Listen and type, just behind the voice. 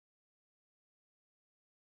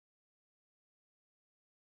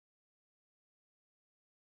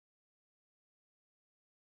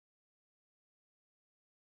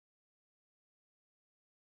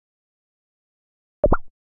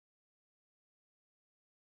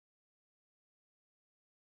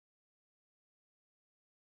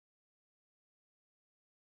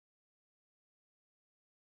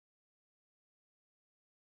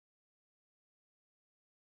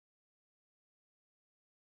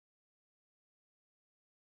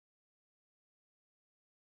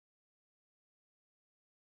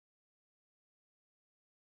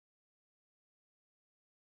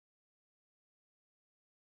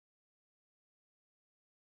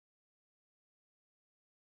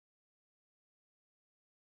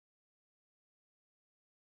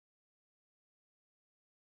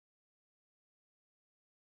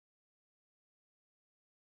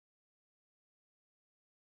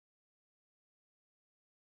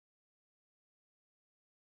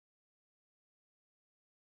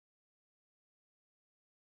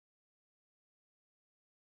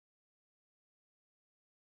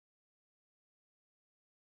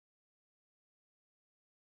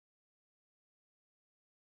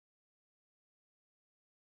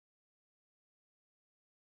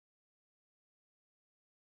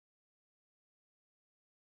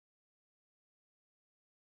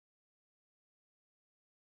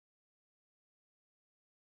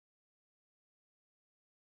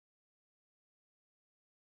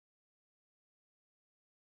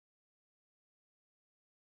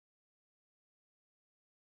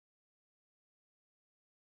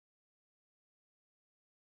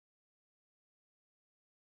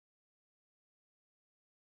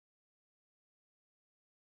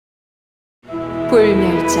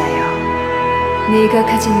불멸자여, 네가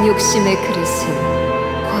가진 욕심의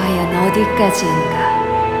그릇은 과연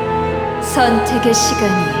어디까지인가? 선택의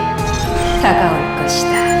시간이 다가올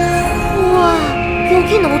것이다. 우와,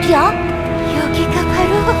 여긴 어디야? 여기가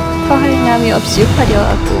바로... 더할 나위 없이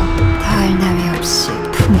화려하고 더할 나위 없이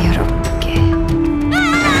풍요롭게.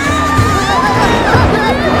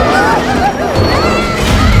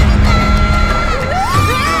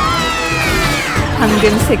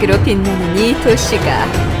 황금색으로 빛나는 이 도시가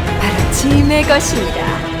바로 짐의 것입니다.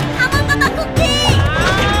 아마바바 쿠키!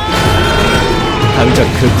 당장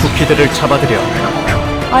그 쿠키들을 잡아들여.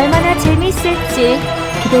 얼마나 재밌을지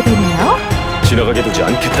기대되네요. 지나가게 두지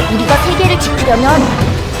않겠다. 우리가 세계를 지키려면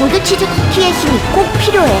골드치즈 쿠키의 힘이 꼭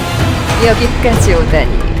필요해. 여기까지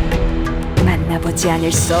오다니 만나보지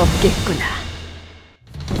않을 수 없겠구나.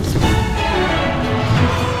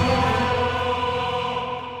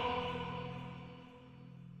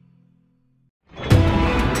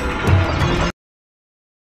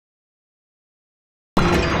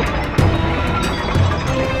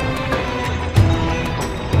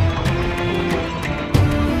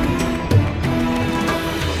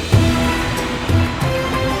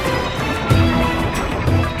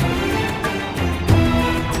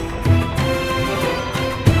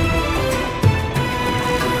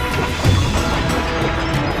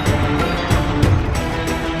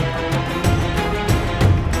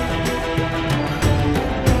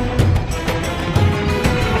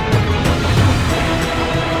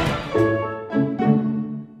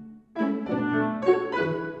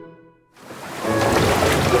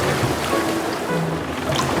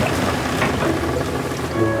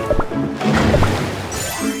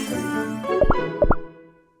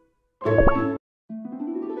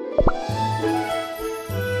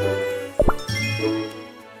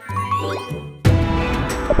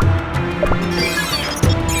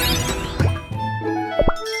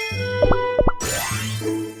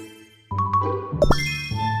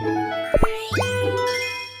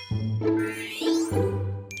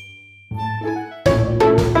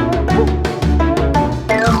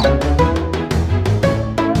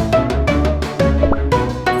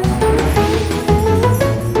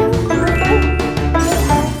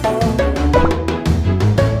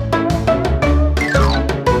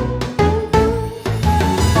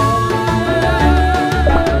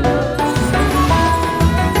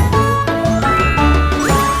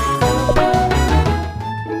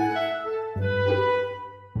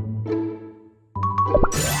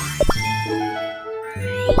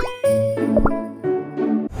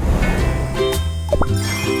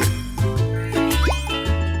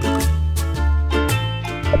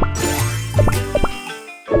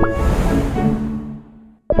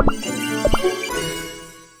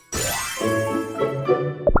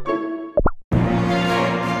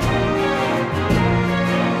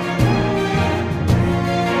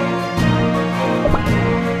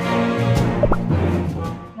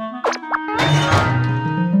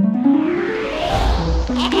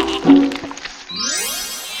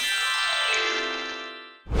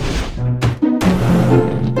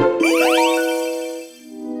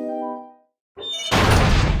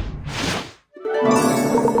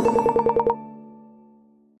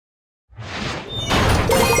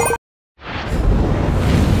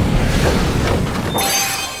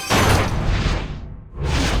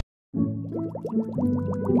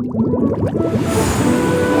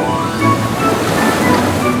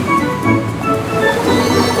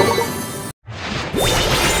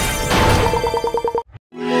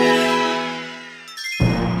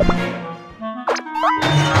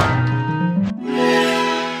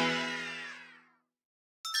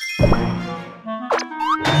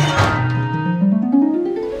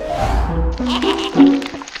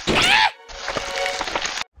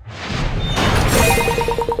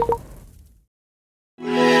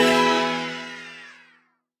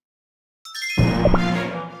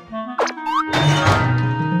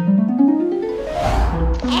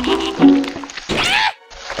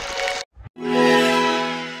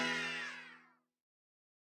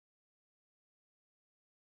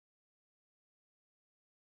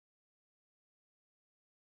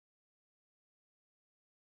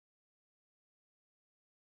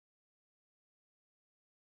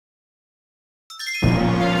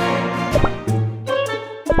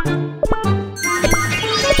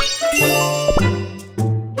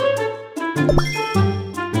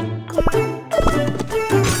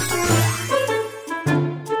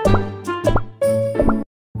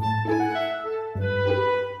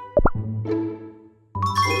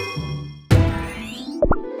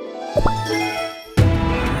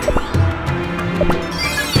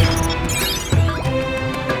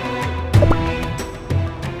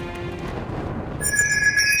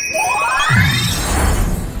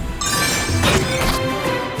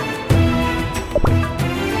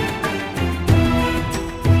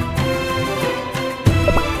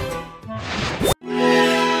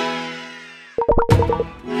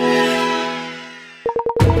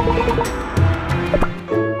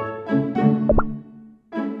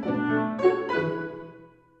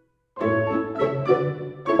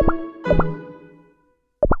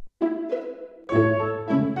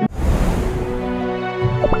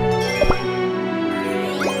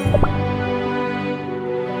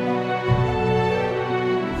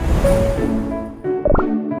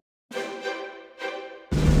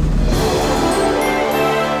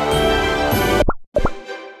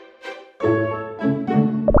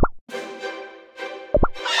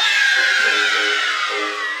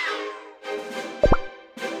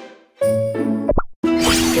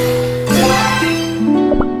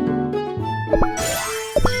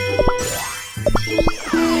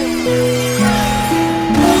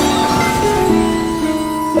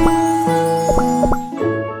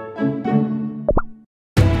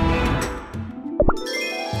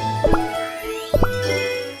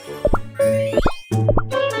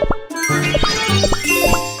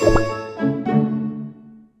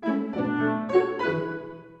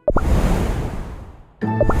 You,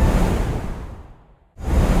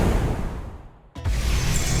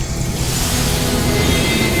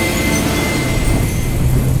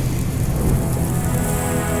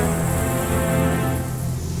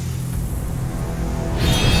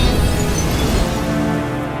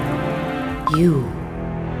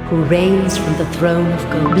 who reigns from the throne of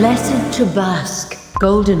gold, blessed to bask,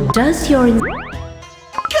 golden, does your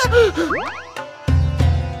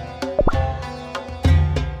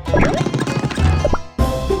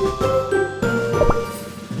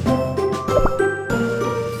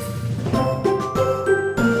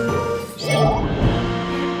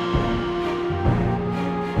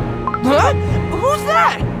Huh? Who's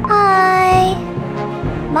that? Hi.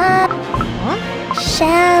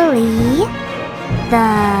 Shelly. The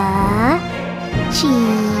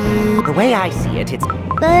cheese. The way I see it, it's...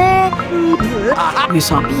 You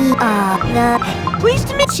saw Be the pleased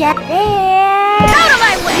to meet jet there. Out of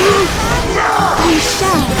my way! We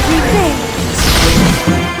shall prevail.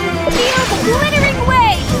 Feel the glittering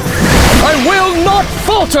wave. I will not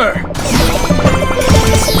falter!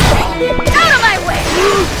 Out of my way!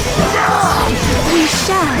 We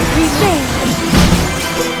shall prevail.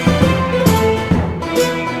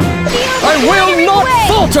 I will not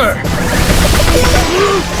falter!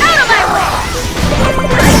 Out of my way!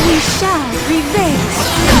 We shall prevail.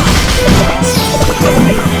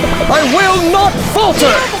 I will not falter!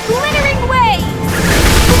 The glittering wave.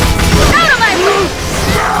 Out of my way!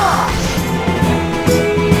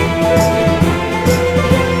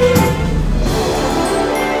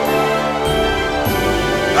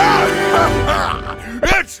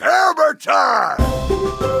 It's hammer time!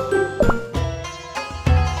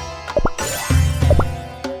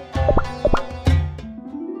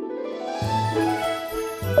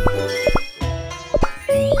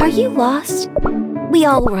 Are you lost? We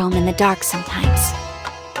all roam in the dark sometimes.